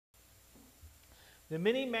The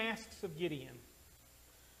many masks of Gideon.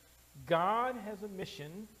 God has a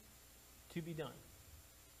mission to be done.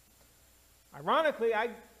 Ironically, I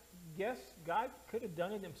guess God could have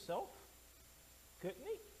done it himself, couldn't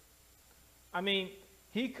he? I mean,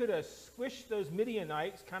 he could have squished those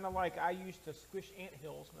Midianites, kind of like I used to squish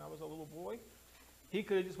anthills when I was a little boy. He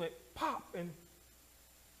could have just went pop and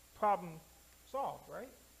problem solved, right?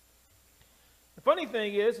 The funny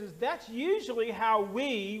thing is that's usually how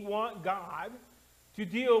we want God to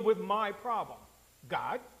deal with my problem.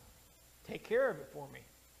 God, take care of it for me.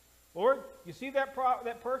 Lord, you see that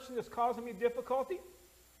person that's causing me difficulty?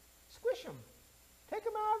 Squish him. Take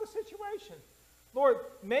him out of the situation. Lord,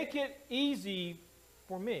 make it easy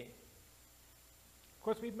for me. Of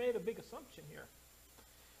course, we've made a big assumption here.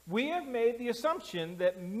 We have made the assumption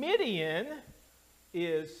that Midian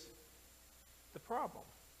is the problem.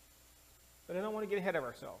 But I don't want to get ahead of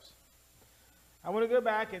ourselves. I want to go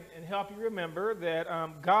back and help you remember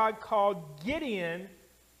that God called Gideon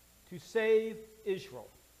to save Israel.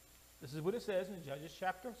 This is what it says in Judges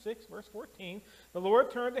chapter 6, verse 14. The Lord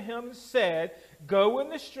turned to him and said, go in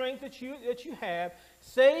the strength that you have,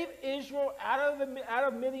 save Israel out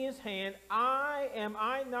of Midian's hand. Am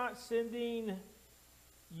I not sending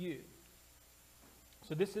you?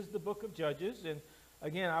 So this is the book of Judges. And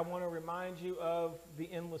again, I want to remind you of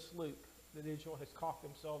the endless loop that Israel has caught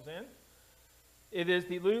themselves in. It is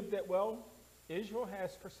the loop that, Israel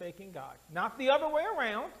has forsaken God. Not the other way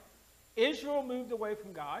around. Israel moved away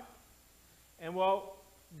from God. And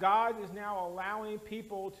God is now allowing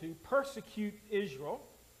people to persecute Israel.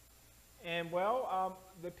 And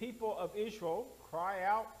the people of Israel cry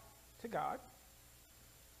out to God.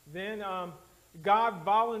 Then God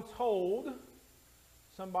voluntold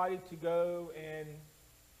somebody to go and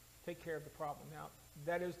take care of the problem. Now,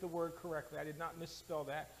 that is the word correctly. I did not misspell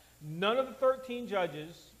that. None of the 13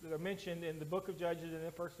 judges that are mentioned in the book of Judges and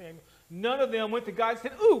in 1 Samuel, none of them went to God and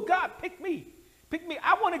said, ooh, God, pick me. Pick me.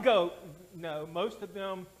 I want to go. No, most of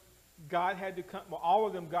them, God had to come. Well, all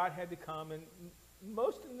of them, God had to come. And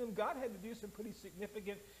most of them, God had to do some pretty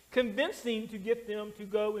significant convincing to get them to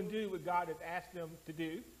go and do what God had asked them to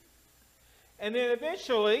do. And then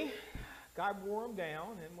eventually, God wore them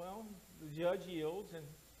down. And, the judge yields and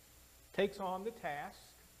takes on the task.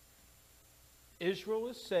 Israel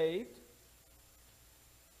is saved.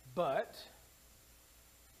 But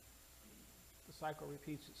the cycle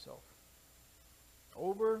repeats itself.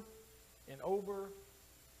 Over and over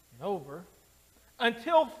and over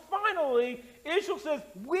until finally Israel says,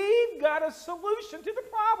 we've got a solution to the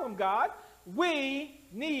problem, God. We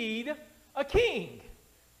need a king.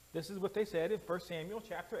 This is what they said in 1 Samuel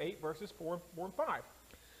chapter 8, verses 4 and 5.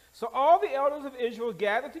 So all the elders of Israel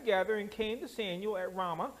gathered together and came to Samuel at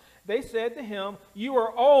Ramah. They said to him, you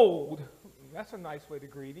are old. That's a nice way to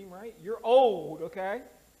greet him, right? You're old, okay?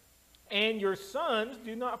 And your sons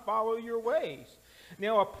do not follow your ways.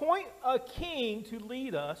 Now appoint a king to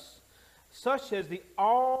lead us, such as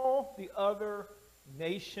all the other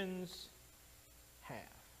nations have.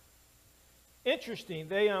 Interesting.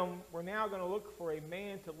 They were now going to look for a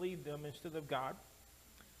man to lead them instead of God.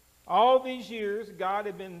 All these years, God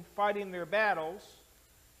had been fighting their battles,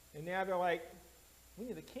 and now they're like, we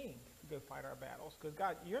need a king to go fight our battles, because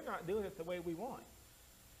God, you're not doing it the way we want.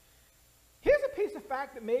 Here's a piece of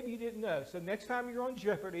fact that maybe you didn't know. So next time you're on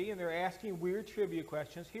Jeopardy and they're asking weird trivia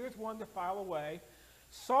questions, here's one to file away.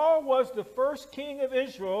 Saul was the first king of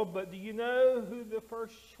Israel, but do you know who the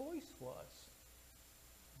first choice was?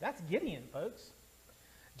 That's Gideon, folks.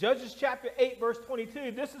 Judges chapter 8, verse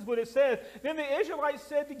 22, this is what it says. Then the Israelites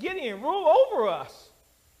said to Gideon, rule over us,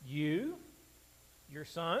 you, your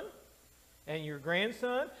son, and your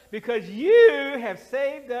grandson, because you have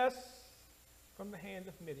saved us from the hand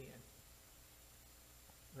of Midian.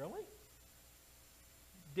 Really?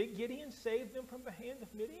 Did Gideon save them from the hand of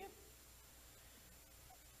Midian?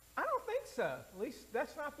 I don't think so. At least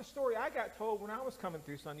that's not the story I got told when I was coming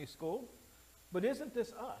through Sunday school. But isn't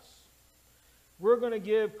this us? We're going to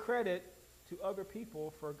give credit to other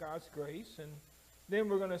people for God's grace, and then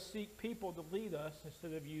we're going to seek people to lead us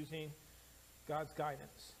instead of using God's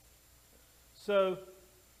guidance. So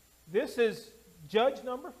this is judge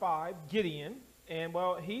number 5, Gideon. And,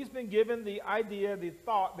 he's been given the idea, the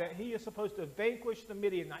thought that he is supposed to vanquish the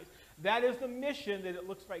Midianites. That is the mission that it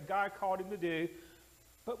looks like God called him to do.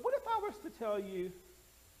 But what if I was to tell you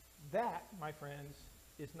that, my friends,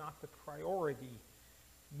 is not the priority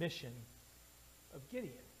mission of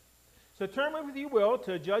Gideon? So turn with, if you will,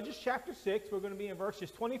 to Judges chapter 6. We're going to be in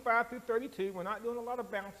verses 25 through 32. We're not doing a lot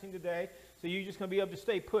of bouncing today. So you're just going to be able to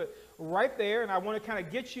stay put right there, and I want to kind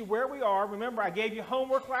of get you where we are. Remember, I gave you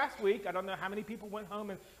homework last week. I don't know how many people went home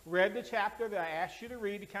and read the chapter that I asked you to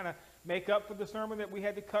read to kind of make up for the sermon that we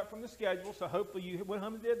had to cut from the schedule. So hopefully you went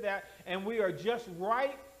home and did that. And we are just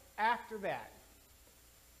right after that.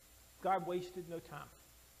 God wasted no time.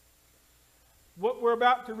 What we're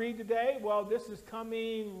about to read today, well, this is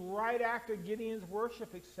coming right after Gideon's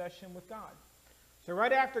worship session with God. So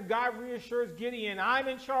right after God reassures Gideon, I'm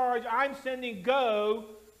in charge, I'm sending, go,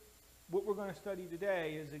 what we're going to study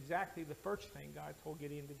today is exactly the first thing God told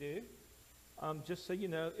Gideon to do. Just so you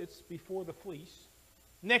know, it's before the fleece.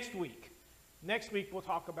 Next week we'll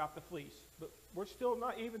talk about the fleece. But we're still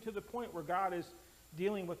not even to the point where God is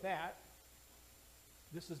dealing with that.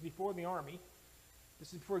 This is before the army.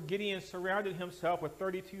 This is before Gideon surrounded himself with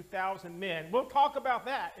 32,000 men. We'll talk about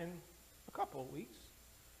that in a couple of weeks.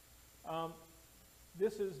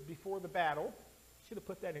 This is before the battle. Should have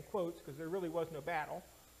put that in quotes because there really was no battle.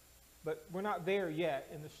 But we're not there yet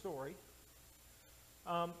in the story.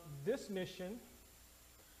 This mission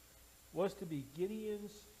was to be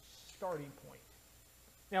Gideon's starting point.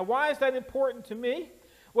 Now, why is that important to me?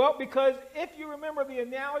 Well, because if you remember the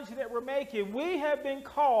analogy that we're making, we have been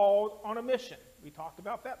called on a mission. We talked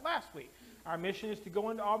about that last week. Our mission is to go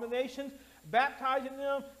into all the nations, baptizing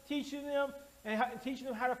them, teaching them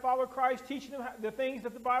how to follow Christ, teaching them the things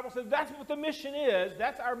that the Bible says. That's what the mission is.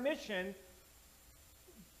 That's our mission.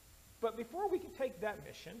 But before we can take that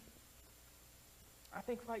mission, I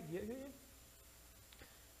think like Gideon,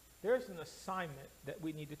 there's an assignment that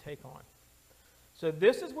we need to take on. So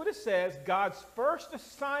this is what it says. God's first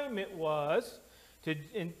assignment was to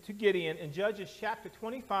Gideon in Judges chapter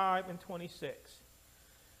 25 and 26.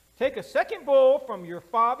 Take a second bull from your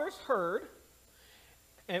father's herd,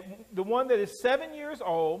 and the one that is 7 years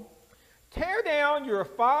old, tear down your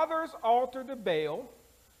father's altar to Baal,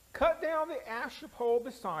 cut down the Asherah pole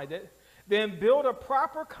beside it, then build a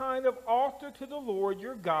proper kind of altar to the Lord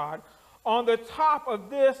your God on the top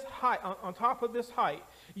of this height.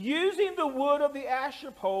 Using the wood of the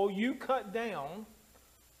Asherah pole you cut down,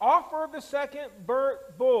 offer the second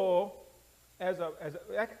bull as a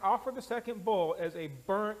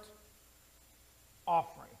burnt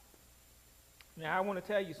offering. Now, I want to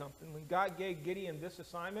tell you something. When God gave Gideon this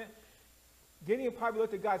assignment, Gideon probably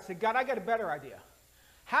looked at God and said, God, I got a better idea.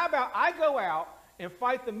 How about I go out and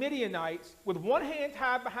fight the Midianites with one hand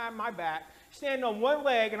tied behind my back, stand on one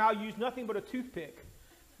leg, and I'll use nothing but a toothpick.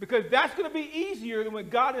 Because that's going to be easier than what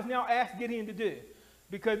God has now asked Gideon to do.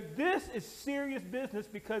 Because this is serious business.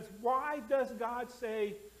 Because why does God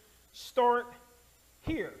say start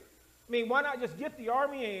here? I mean, why not just get the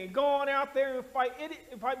army and go on out there and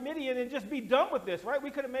fight Midian and just be done with this, right?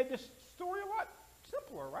 We could have made this story a lot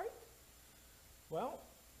simpler, right? Well,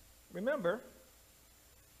 remember,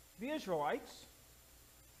 the Israelites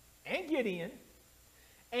and Gideon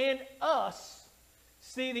and us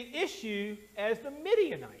see the issue as the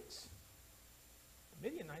Midianites. The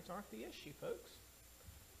Midianites aren't the issue, folks.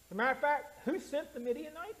 As a matter of fact, who sent the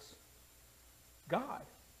Midianites? God.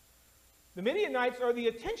 The Midianites are the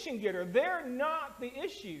attention getter. They're not the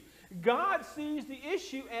issue. God sees the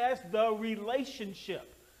issue as the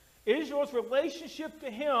relationship. Israel's relationship to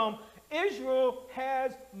him, Israel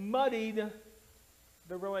has muddied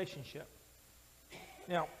the relationship.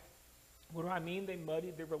 Now, what do I mean they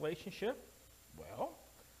muddied the relationship? Well,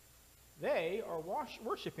 they are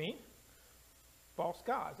worshiping false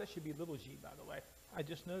gods. That should be little g, by the way. I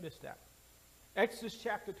just noticed that. Exodus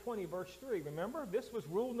chapter 20, verse 3. Remember, this was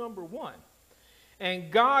rule number 1. And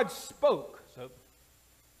God spoke. So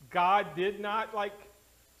God did not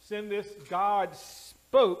send this. God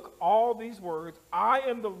spoke all these words. I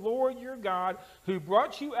am the Lord your God who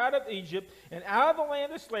brought you out of Egypt and out of the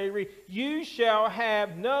land of slavery. You shall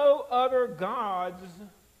have no other gods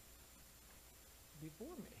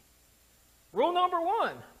before me. Rule number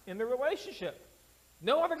 1 in the relationship.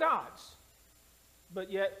 No other gods. But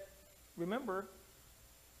yet, remember,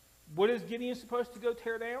 what is Gideon supposed to go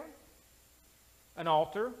tear down? An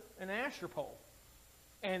altar and an Asherah pole.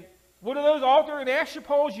 And what are those altar and Asherah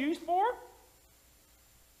poles used for?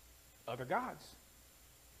 Other gods.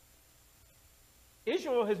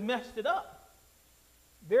 Israel has messed it up.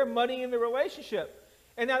 They're muddying the relationship.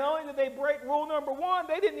 And not only did they break rule number 1,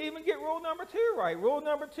 they didn't even get rule number 2 right. Rule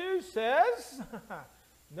number 2 says,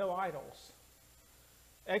 no idols.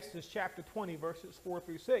 Exodus chapter 20, verses 4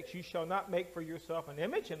 through 6. You shall not make for yourself an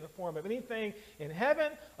image in the form of anything in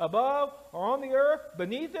heaven, above, or on the earth,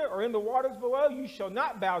 beneath it, or in the waters below. You shall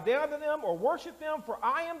not bow down to them or worship them, for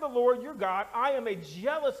I am the Lord your God. I am a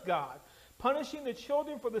jealous God, punishing the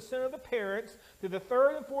children for the sin of the parents to the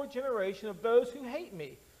 3rd and 4th generation of those who hate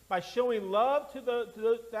me, by showing love to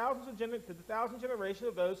the thousand generations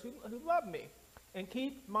of those who love me and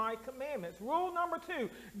keep my commandments. Rule number 2,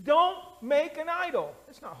 don't make an idol.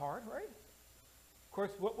 It's not hard, right? Of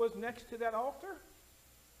course, what was next to that altar?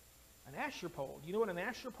 An Asher pole. Do you know what an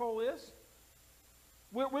Asher pole is?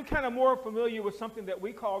 We're kind of more familiar with something that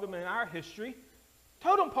we call them in our history,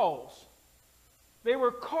 totem poles. They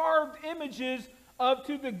were carved images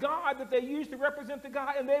to the god that they used to represent the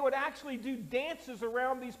god, and they would actually do dances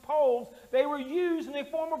around these poles. They were used in a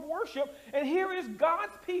form of worship, and here is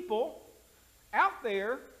God's people out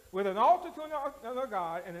there with an altar to another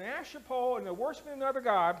god and an Asher pole, and they're worshiping another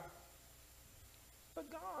god.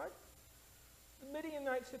 But God, the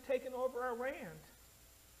Midianites had taken over our land.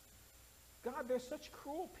 God, they're such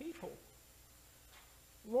cruel people.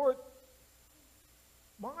 Lord,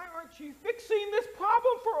 why aren't you fixing this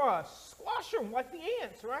problem for us? Squash them like the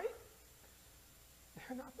ants, right?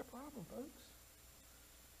 They're not the problem, folks.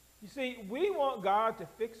 You see, we want God to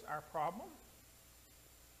fix our problem.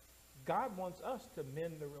 God wants us to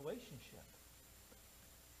mend the relationship.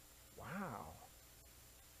 Wow.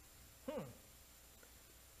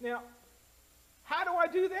 Now, how do I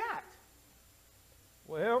do that?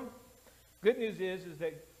 Well, good news is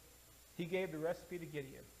that he gave the recipe to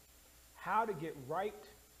Gideon. How to get right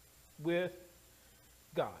with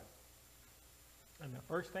God. And the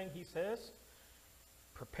first thing he says,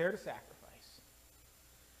 prepare to sacrifice.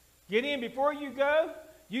 Gideon, before you go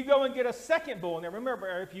and get a second bull. Now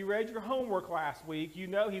remember, if you read your homework last week, you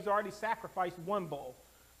know he's already sacrificed one bull.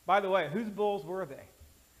 By the way, whose bulls were they?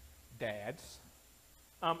 Dad's.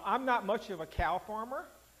 I'm not much of a cow farmer,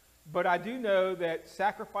 but I do know that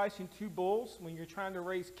sacrificing 2 bulls when you're trying to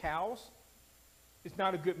raise cows is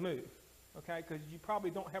not a good move. Okay, because you probably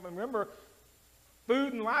don't have, remember,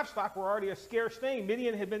 food and livestock were already a scarce thing.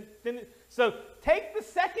 Midian had been, so take the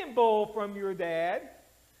second bull from your dad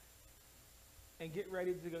and get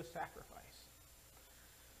ready to go sacrifice.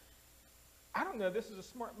 I don't know, this is a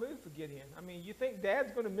smart move for Gideon. I mean, you think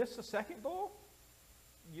Dad's going to miss the second bull?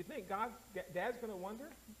 You think Dad's going to wonder,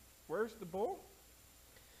 where's the bull?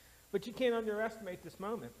 But you can't underestimate this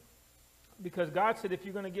moment, because God said, if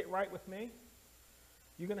you're going to get right with me,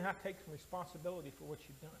 you're going to have to take some responsibility for what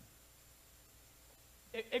you've done.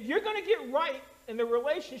 If you're going to get right in the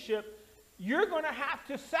relationship, you're going to have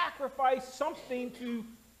to sacrifice something to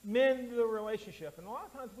mend the relationship. And a lot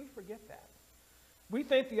of times we forget that. We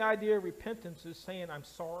think the idea of repentance is saying, I'm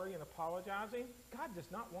sorry and apologizing. God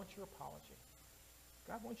does not want your apology.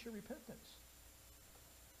 God wants your repentance.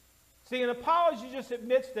 See, an apology just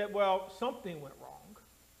admits that, well, something went wrong.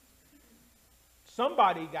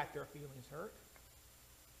 Somebody got their feelings hurt.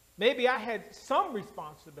 Maybe I had some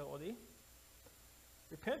responsibility.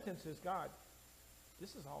 Repentance is, God,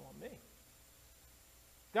 this is all on me.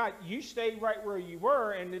 God, you stayed right where you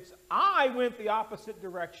were, and I went the opposite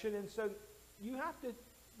direction, and so you have to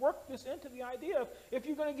work this into the idea of, if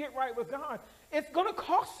you're going to get right with God, it's going to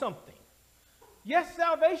cost something. Yes,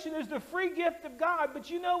 salvation is the free gift of God,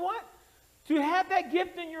 but you know what? To have that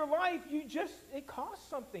gift in your life, it costs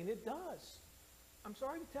something. It does. I'm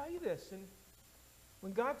sorry to tell you this. And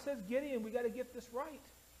when God says, Gideon, we got to get this right,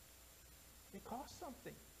 it costs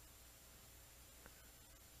something.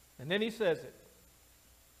 And then he says it.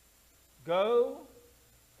 Go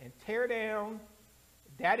and tear down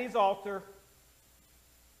Daddy's altar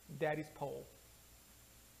and Daddy's pole.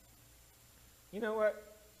 You know what?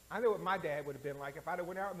 I know what my dad would have been like if I'd have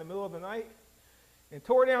went out in the middle of the night and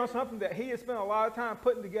tore down something that he had spent a lot of time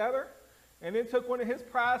putting together, and then took one of his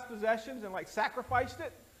prized possessions and sacrificed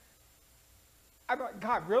it. I'm like,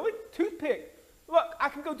 God, really? Toothpick. Look, I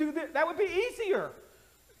can go do this. That would be easier.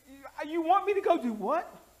 You want me to go do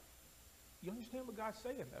what? You understand what God's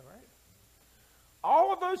saying though, right?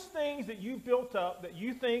 All of those things that you've built up that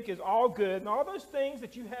you think is all good, and all those things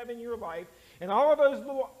that you have in your life, and all of those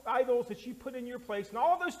little idols that you put in your place, and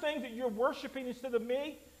all of those things that you're worshiping instead of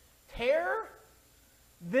me, tear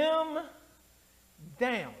them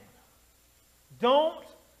down. Don't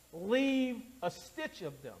leave a stitch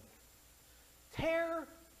of them. Tear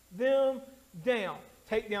them down.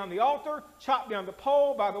 Take down the altar, chop down the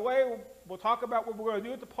pole. By the way, we'll talk about what we're going to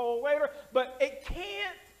do with the pole later, but it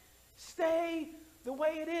can't stay the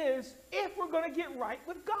way it is if we're going to get right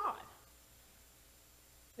with God.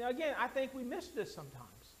 Now again, I think we miss this sometimes,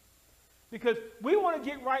 because we want to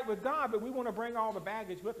get right with God, but we want to bring all the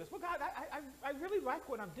baggage with us. Well, God, I really like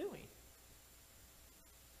what I'm doing.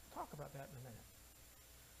 Talk about that in a minute.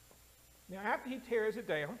 Now, after he tears it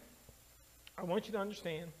down, I want you to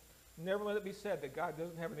understand, never let it be said that God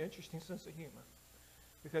doesn't have an interesting sense of humor.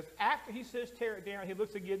 Because after he says tear it down, he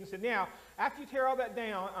looks at Gideon and said, now, after you tear all that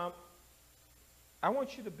down, I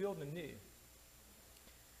want you to build anew.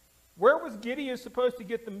 Where was Gideon supposed to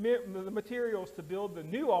get the materials to build the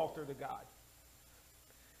new altar to God?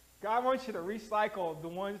 God wants you to recycle the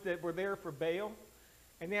ones that were there for Baal,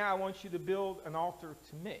 and now I want you to build an altar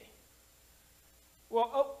to me.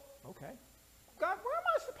 Well, okay. God, where am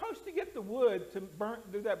I supposed to get the wood to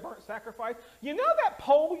do that burnt sacrifice? You know that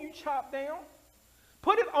pole you chopped down?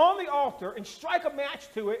 Put it on the altar and strike a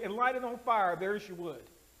match to it and light it on fire. There's your wood.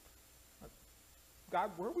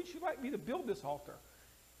 God, where would you like me to build this altar?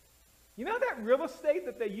 You know that real estate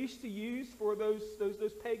that they used to use for those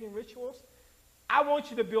pagan rituals? I want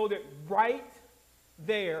you to build it right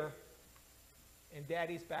there in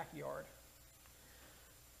Daddy's backyard.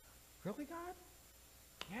 Really, God?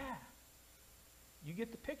 Yeah. You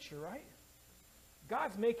get the picture, right?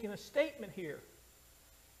 God's making a statement here.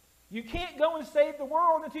 You can't go and save the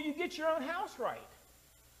world until you get your own house right.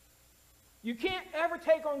 You can't ever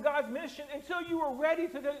take on God's mission until you are ready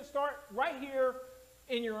to start right here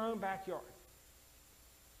in your own backyard.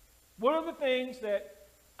 What are the things that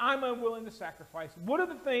I'm unwilling to sacrifice? What are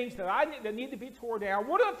the things that need to be torn down?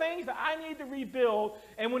 What are the things that I need to rebuild?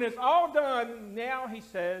 And when it's all done, now he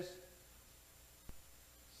says,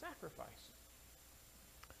 sacrifice.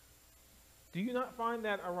 Do you not find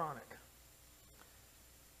that ironic?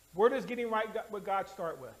 Where does getting right with God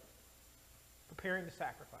start with? Preparing the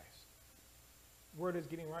sacrifice. Where does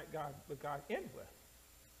getting right with God end with?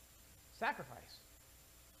 Sacrifice.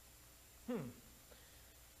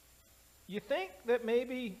 You think that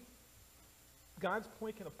maybe God's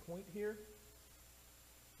making a point here?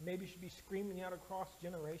 Maybe should be screaming out across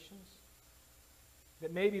generations?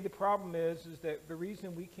 That maybe the problem is that the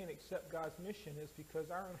reason we can't accept God's mission is because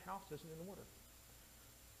our own house isn't in order.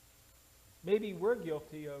 Maybe we're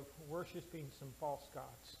guilty of worshiping some false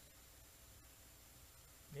gods.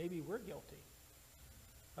 Maybe we're guilty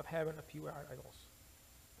of having a few idols.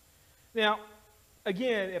 Now,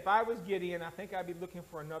 again, if I was Gideon, I think I'd be looking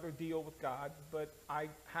for another deal with God, but I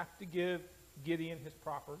have to give Gideon his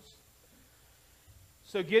propers.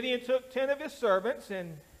 So Gideon took 10 of his servants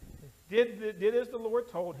and did as the Lord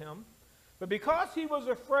told him. But because he was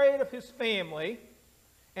afraid of his family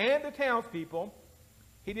and the townspeople,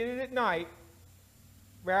 he did it at night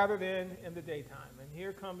rather than in the daytime. And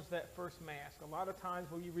here comes that first mask. A lot of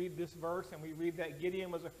times when you read this verse and we read that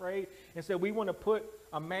Gideon was afraid, and so we want to put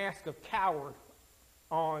a mask of coward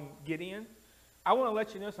on Gideon. I want to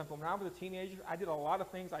let you know something. When I was a teenager, I did a lot of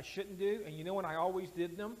things I shouldn't do, and you know when I always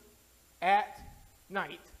did them? At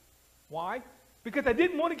night. Why? Because I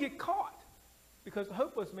didn't want to get caught. Because the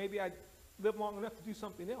hope was maybe I'd live long enough to do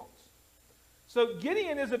something else. So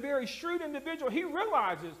Gideon is a very shrewd individual. He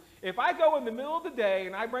realizes if I go in the middle of the day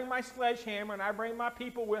and I bring my sledgehammer and I bring my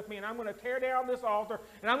people with me and I'm going to tear down this altar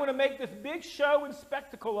and I'm going to make this big show and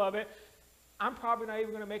spectacle of it, I'm probably not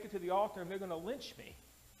even going to make it to the altar and they're going to lynch me.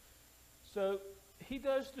 So he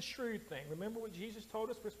does the shrewd thing. Remember what Jesus told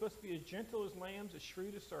us? We're supposed to be as gentle as lambs, as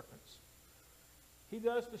shrewd as serpents. He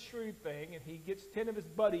does the shrewd thing, and he gets 10 of his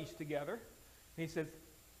buddies together, and he says,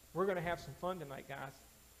 we're going to have some fun tonight, guys.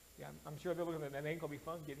 Yeah, I'm sure they're looking at that. It ain't going to be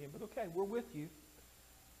fun, Gideon, but okay, we're with you.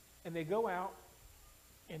 And they go out,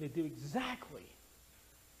 and they do exactly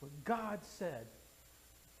what God said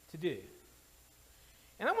to do.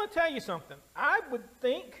 And I'm going to tell you something. I would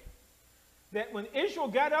think that when Israel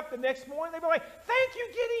got up the next morning, they'd be like, thank you,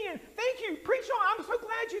 Gideon. Thank you. Preach on. I'm so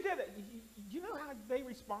glad you did it. You know how they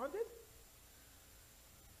responded?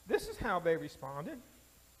 This is how they responded.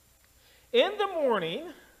 In the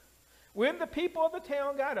morning, when the people of the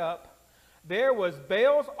town got up, there was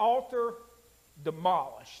Baal's altar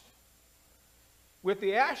demolished, with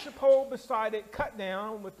the Asherah pole beside it cut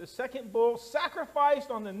down, with the second bull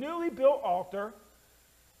sacrificed on the newly built altar.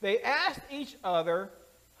 They asked each other,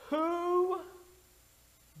 who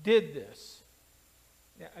did this?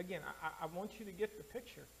 Now, again, I want you to get the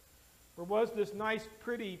picture. There was this nice,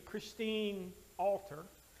 pretty, pristine altar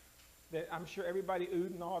that I'm sure everybody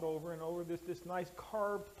oohed and awed over, and over this nice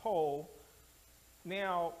carved pole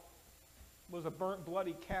now was a burnt,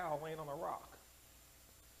 bloody cow laying on a rock.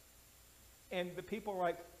 And the people are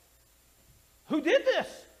like, who did this?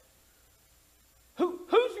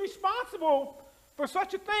 Who's responsible for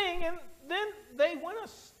such a thing? And then they went a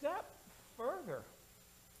step further.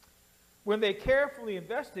 When they carefully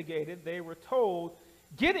investigated, they were told,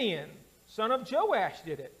 Gideon, son of Joash,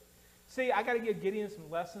 did it. See, I got to give Gideon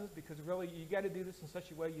some lessons, because really you got to do this in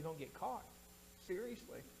such a way you don't get caught.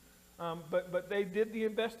 Seriously. But they did the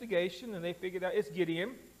investigation and they figured out it's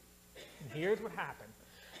Gideon. And here's what happened.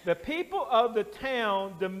 The people of the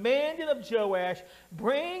town demanded of Joash,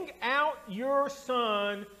 bring out your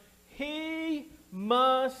son. He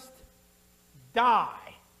must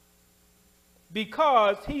die,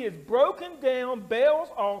 because he has broken down Baal's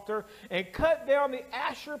altar and cut down the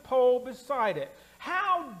Asher pole beside it.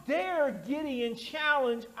 How dare Gideon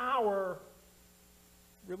challenge our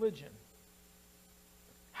religion?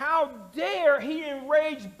 How dare he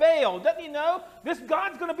enrage Baal? Doesn't he know this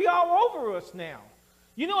God's going to be all over us now?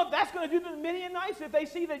 You know what that's going to do to the Midianites if they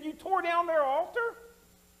see that you tore down their altar?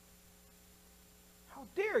 How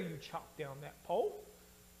dare you chop down that pole?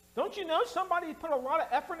 Don't you know somebody put a lot of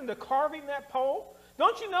effort into carving that pole?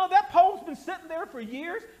 Don't you know that pole's been sitting there for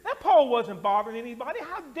years? That pole wasn't bothering anybody.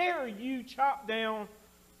 How dare you chop down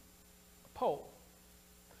a pole?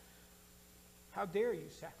 How dare you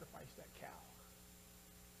sacrifice that cow?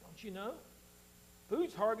 Don't you know?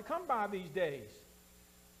 Food's hard to come by these days.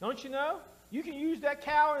 Don't you know? You can use that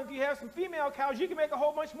cow, and if you have some female cows, you can make a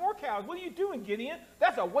whole bunch more cows. What are you doing, Gideon?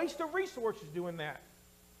 That's a waste of resources doing that.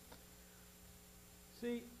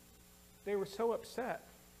 See, they were so upset.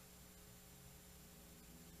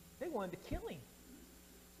 They wanted to kill him.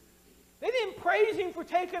 They didn't praise him for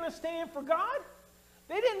taking a stand for God.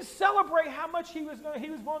 They didn't celebrate how much he was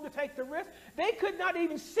willing to take the risk. They could not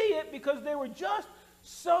even see it because they were just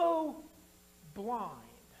so blind.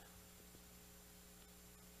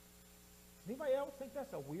 Anybody else think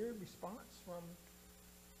that's a weird response from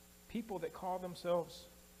people that call themselves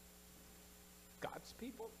God's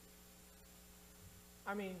people?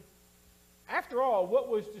 I mean, after all, what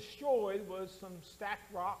was destroyed was some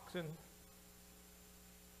stacked rocks and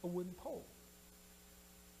a wooden pole.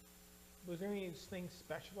 Was there anything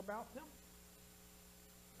special about them?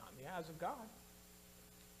 Not in the eyes of God.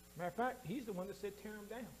 Matter of fact, he's the one that said tear them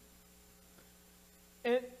down.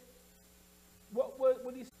 And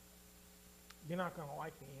what he said, you're not going to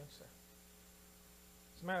like the answer.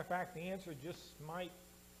 As a matter of fact, the answer just might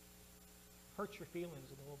hurt your feelings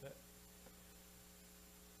a little bit.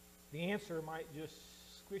 The answer might just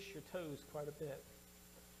squish your toes quite a bit.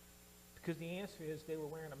 Because the answer is they were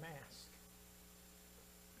wearing a mask.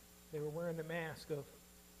 They were wearing the mask of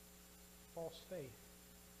false faith.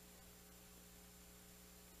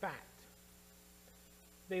 Fact.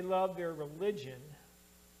 They loved their religion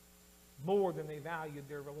more than they valued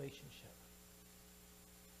their relationship.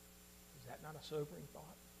 Is that not a sobering thought?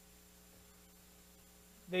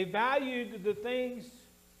 They valued the things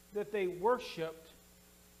that they worshiped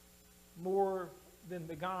more than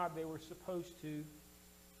the God they were supposed to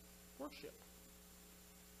worship.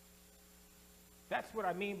 That's what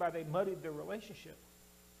I mean by they muddied their relationship.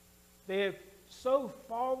 They have so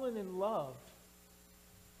fallen in love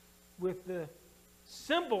with the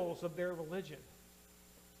symbols of their religion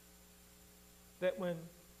that when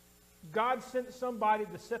God sent somebody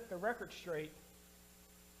to set the record straight,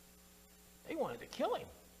 they wanted to kill him.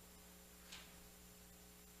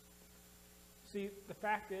 See, the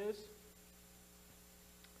fact is,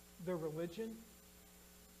 their religion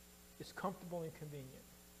is comfortable and convenient.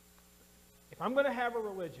 If I'm going to have a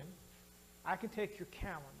religion, I can take your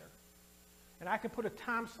calendar and I can put a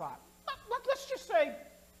time slot. Let's just say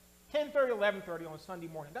 10:30, 11:30 on Sunday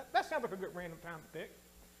morning. That sounds like a good random time to pick.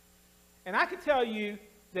 And I can tell you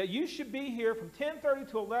that you should be here from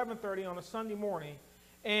 10:30 to 11:30 on a Sunday morning,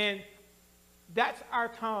 and that's our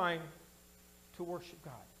time to worship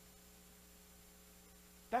God.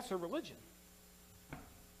 That's a religion.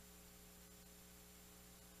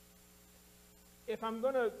 If I'm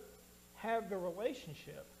going to have the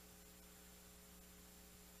relationship,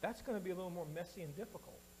 that's going to be a little more messy and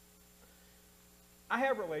difficult. I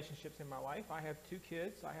have relationships in my life. I have 2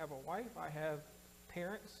 kids. I have a wife. I have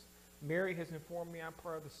parents. Mary has informed me I'm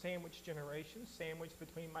part of the sandwich generation, sandwiched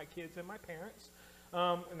between my kids and my parents.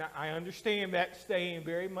 And I understand that staying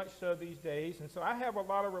very much so these days. And so I have a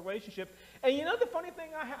lot of relationships. And you know the funny thing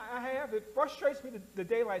I have, it frustrates me the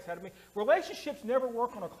daylights out of me. Relationships never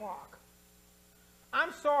work on a clock.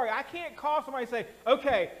 I'm sorry, I can't call somebody and say,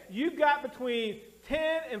 okay, you've got between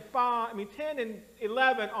 10 and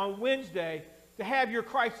 11 on Wednesday to have your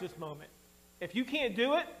crisis moment. If you can't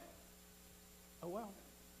do it, oh well.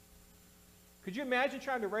 Could you imagine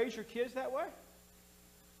trying to raise your kids that way?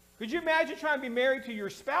 Could you imagine trying to be married to your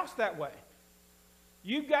spouse that way?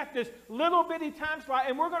 You've got this little bitty time slot,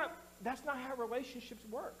 and that's not how relationships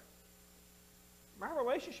work. My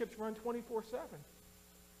relationships run 24/7.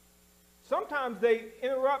 Sometimes they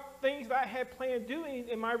interrupt things that I had planned doing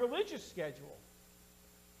in my religious schedule.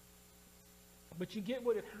 But you get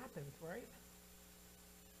what had happened, right?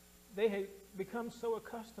 They had become so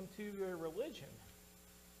accustomed to their religion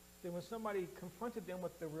that when somebody confronted them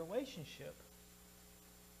with the relationship,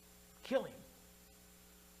 kill him.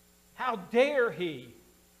 How dare he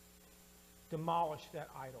demolish that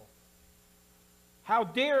idol? How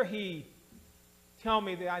dare he tell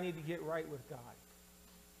me that I need to get right with God.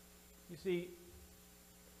 You see,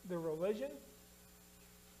 the religion,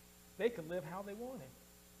 they could live how they wanted.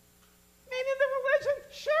 Man, in the religion,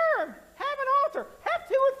 sure, have an altar, have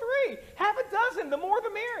 2 or 3, have a dozen, the more the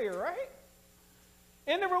merrier, right?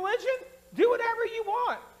 In the religion, do whatever you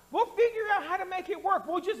want. We'll figure out how to make it work.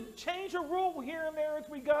 We'll just change a rule here and there as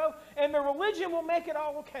we go, and the religion will make it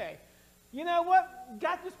all okay. You know what?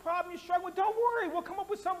 Got this problem you struggle with? Don't worry. We'll come up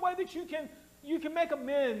with some way that you can make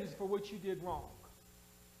amends for what you did wrong.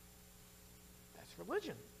 That's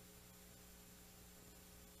religion.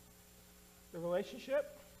 The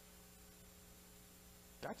relationship,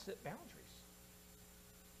 God set boundaries.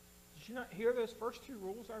 Did you not hear those first 2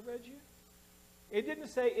 rules I read you? It didn't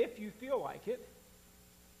say if you feel like it.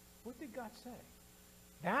 What did God say?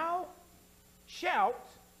 Thou shalt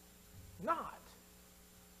not.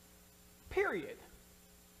 Period.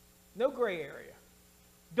 No gray area.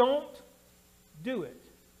 Don't do it.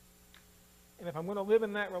 And if I'm going to live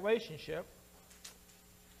in that relationship,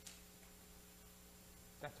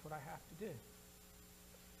 that's what I have to do.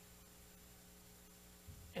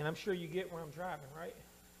 And I'm sure you get where I'm driving, right?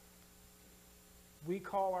 We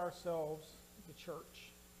call ourselves the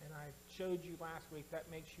church. And I showed you last week that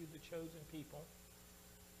makes you the chosen people.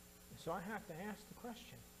 And so I have to ask the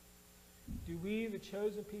question, do we, the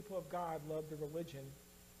chosen people of God, love the religion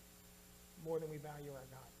more than we value our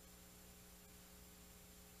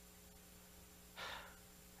God?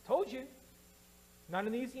 I told you, not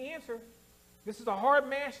an easy answer. This is a hard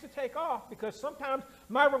mask to take off because sometimes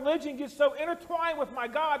my religion gets so intertwined with my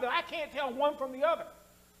God that I can't tell one from the other.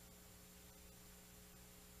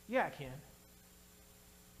 Yeah, I can.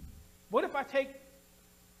 What if I take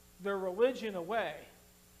the religion away?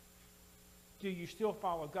 Do you still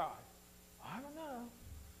follow God? I don't know.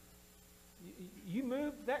 You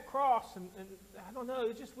moved that cross, and I don't know,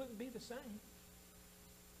 it just wouldn't be the same.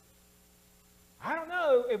 I don't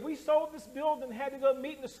know, if we sold this building and had to go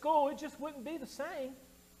meet in the school, it just wouldn't be the same.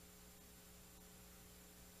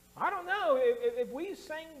 I don't know, if we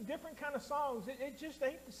sang different kind of songs, it just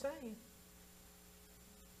ain't the same.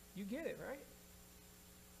 You get it, right?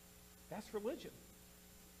 That's religion.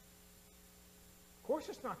 Of course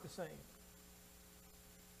it's not the same.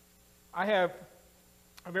 I have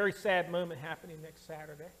a very sad moment happening next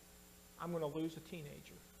Saturday. I'm going to lose a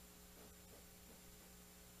teenager.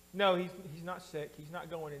 No, he's not sick. He's not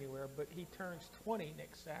going anywhere, but he turns 20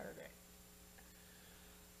 next Saturday.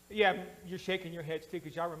 Yeah, you're shaking your heads too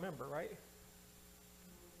because y'all remember, right?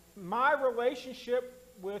 My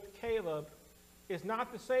relationship with Caleb is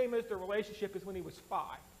not the same as the relationship as when he was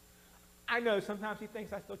 5. I know sometimes he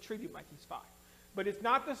thinks I still treat him like he's 5. But it's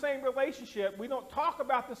not the same relationship. We don't talk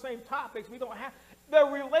about the same topics. We don't have... The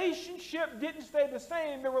relationship didn't stay the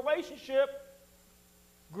same. The relationship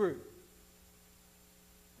grew.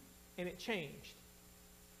 And it changed.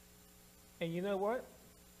 And you know what?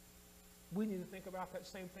 We need to think about that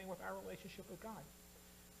same thing with our relationship with God.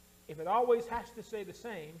 If it always has to stay the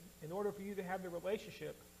same, in order for you to have the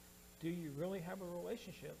relationship, do you really have a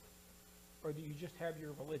relationship? Or do you just have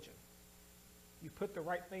your religion? You put the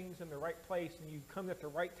right things in the right place and you come at the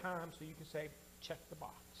right time so you can say, check the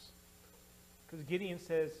box. Because Gideon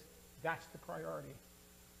says that's the priority.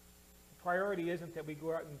 The priority isn't that we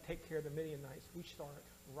go out and take care of the Midianites. We start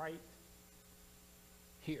right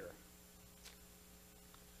here.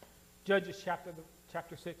 Judges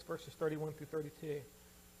chapter 6, verses 31 through 32.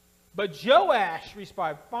 But Joash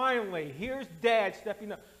responded, finally, here's Dad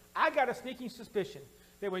stepping up. I got a sneaking suspicion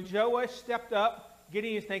that when Joash stepped up,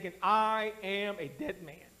 Gideon's thinking, I am a dead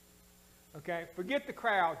man. Okay? Forget the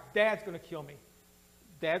crowd. Dad's going to kill me.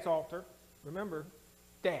 Dad's altar. Remember,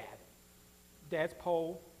 Dad. Dad's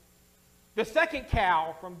pole. The second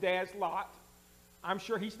cow from Dad's lot. I'm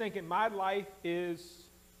sure he's thinking, my life is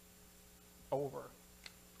over.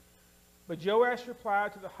 But Joash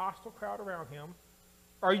replied to the hostile crowd around him,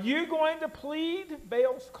 are you going to plead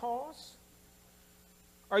Baal's cause?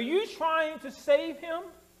 Are you trying to save him?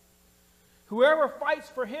 Whoever fights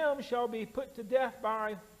for him shall be put to death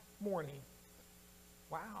by morning.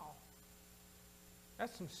 Wow.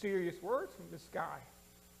 That's some serious words from this guy.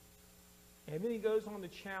 And then he goes on to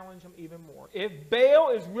challenge him even more. If Baal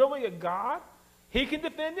is really a god, he can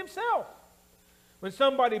defend himself when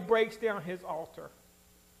somebody breaks down his altar.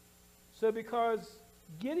 So because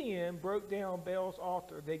Gideon broke down Baal's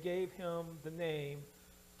altar, they gave him the name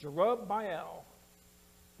Jerubbaal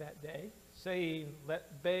that day, saying,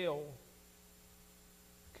 let Baal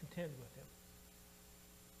contend with him.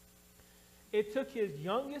 It took his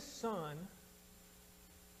youngest son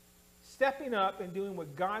stepping up and doing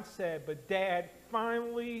what God said, but Dad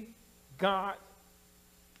finally got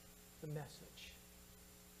the message.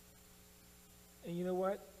 And you know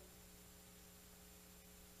what?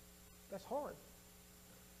 That's hard.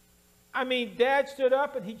 I mean, Dad stood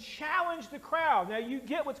up and he challenged the crowd. Now, you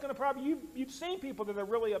get what's going to probably, you've seen people that are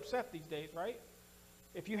really upset these days, right?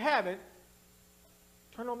 If you haven't,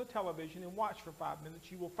 turn on the television and watch for 5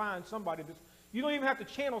 minutes. You will find somebody that's, you don't even have to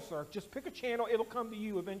channel surf. Just pick a channel. It'll come to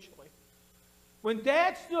you eventually. When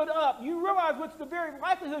Dad stood up, you realize what's the very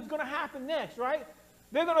likelihood is going to happen next, right?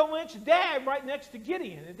 They're going to lynch Dad right next to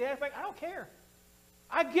Gideon. And Dad's like, I don't care.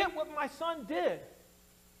 I get what my son did.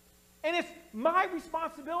 And it's my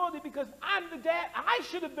responsibility because I'm the dad. I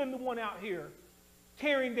should have been the one out here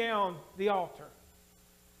tearing down the altar.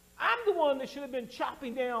 I'm the one that should have been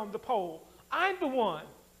chopping down the pole. I'm the one.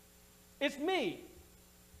 It's me.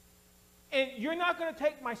 And you're not going to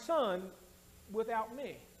take my son without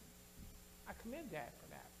me. I commend Dad for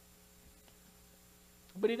that.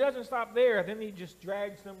 But he doesn't stop there. Then he just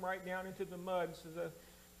drags them right down into the mud and says,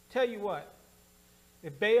 tell you what,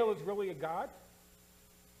 if Baal is really a god,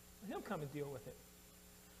 he'll come and deal with it.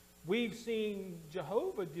 We've seen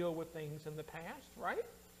Jehovah deal with things in the past, right?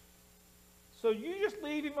 So you just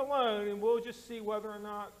leave him alone and we'll just see whether or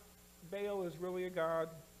not Baal is really a god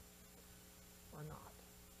or not.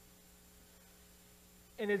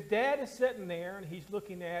 And his dad is sitting there and he's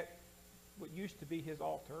looking at what used to be his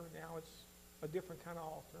altar. Now it's a different kind of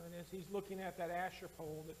altar. And as he's looking at that Asher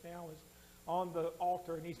pole that now is on the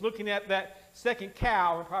altar, and he's looking at that second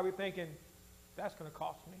cow and probably thinking, that's going to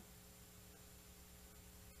cost me.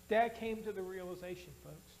 Dad came to the realization,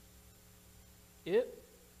 folks, it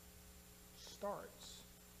starts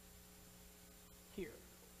here.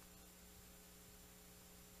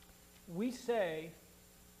 We say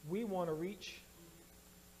we want to reach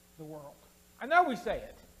the world. I know we say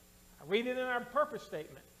it. I read it in our purpose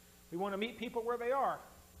statement. We want to meet people where they are.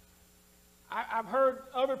 I've heard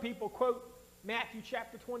other people quote Matthew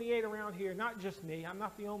chapter 28 around here, not just me. I'm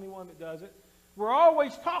not the only one that does it. We're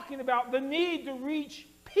always talking about the need to reach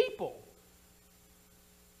people.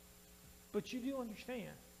 But you do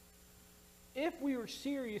understand, if we are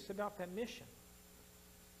serious about that mission,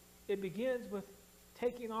 it begins with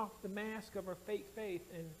taking off the mask of our fake faith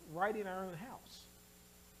and right in our own house.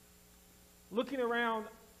 Looking around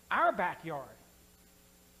our backyard,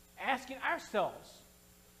 asking ourselves,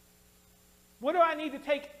 what do I need to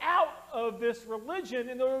take out of this religion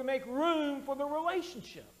in order to make room for the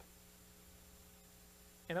relationship?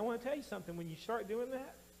 And I want to tell you something, when you start doing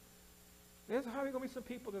that, there's probably going to be some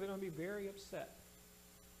people that are going to be very upset.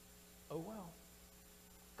 Oh, well,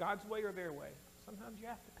 God's way or their way. Sometimes you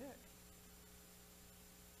have to pick.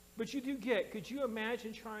 But you do get, could you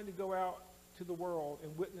imagine trying to go out to the world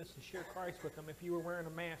and witness and share Christ with them if you were wearing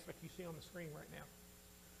a mask like you see on the screen right now?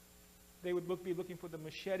 They would be looking for the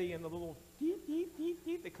machete and the little deep, deep, deep,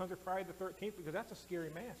 deep that comes with Friday the 13th, because that's a scary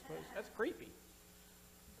mask, folks. That's creepy.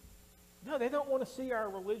 No, they don't want to see our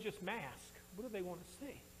religious mask. What do they want to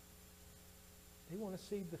see? They want to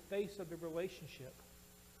see the face of the relationship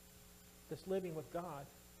that's living with God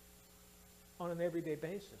on an everyday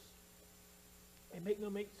basis. And make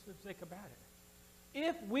no mistake about it.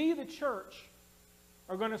 If we, the church,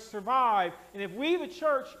 are going to survive, and if we, the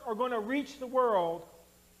church, are going to reach the world,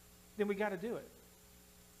 then we got to do it.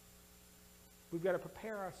 We've got to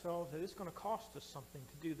prepare ourselves that it's going to cost us something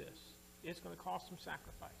to do this. It's going to cost some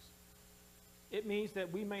sacrifice. It means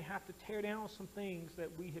that we may have to tear down some things that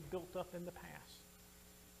we had built up in the past.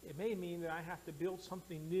 It may mean that I have to build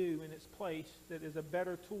something new in its place that is a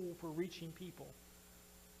better tool for reaching people.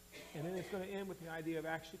 And then it's going to end with the idea of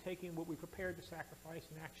actually taking what we prepared to sacrifice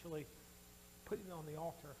and actually putting it on the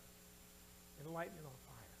altar and lighting it on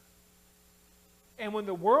fire. And when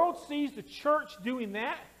the world sees the church doing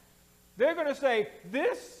that, they're going to say,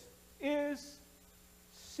 this is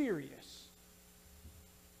serious.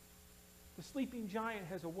 The sleeping giant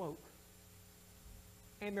has awoke.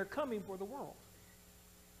 And they're coming for the world.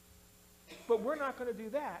 But we're not going to do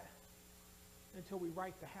that until we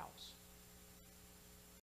right the house.